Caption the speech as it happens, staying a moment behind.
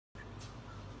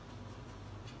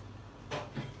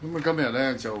咁啊，今日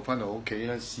咧就翻到屋企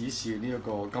咧試試呢一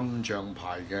個金獎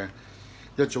牌嘅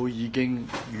一早已經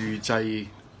預製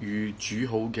預煮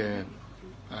好嘅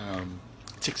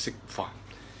即食飯。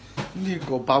呢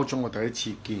個包裝我第一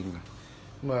次見嘅。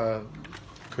咁啊，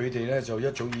佢哋咧就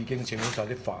一早已經整好晒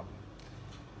啲飯，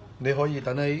你可以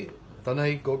等喺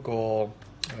嗰個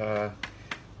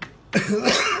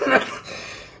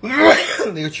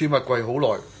你嘅儲物櫃好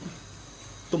耐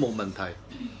都冇問題。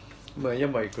咁啊，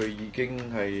因為佢已經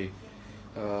係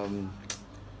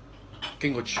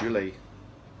經過處理。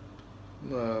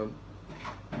咁啊，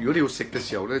如果你要食嘅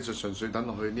時候咧，就純粹等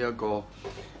落去呢一個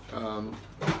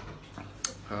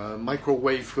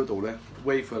microwave 嗰度咧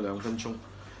 ，wave 佢2分鐘。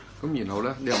咁然後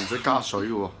咧，你又唔使加水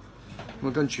嘅喎。咁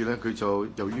啊，跟住咧，佢就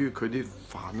由於佢啲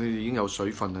飯咧已經有水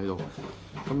分喺度，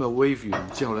咁啊 wave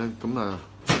完之後咧，咁啊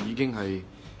已經係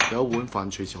有一碗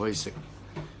飯隨時可以食。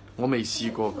我未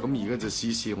試過，咁而家就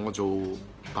試我做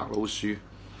白老鼠。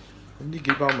咁呢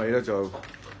幾包米咧就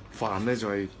飯咧就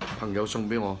係朋友送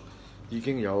俾我，已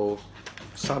經有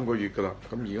3個月㗎啦。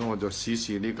咁而家我就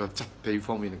試呢個質地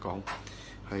方面嚟講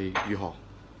係如何。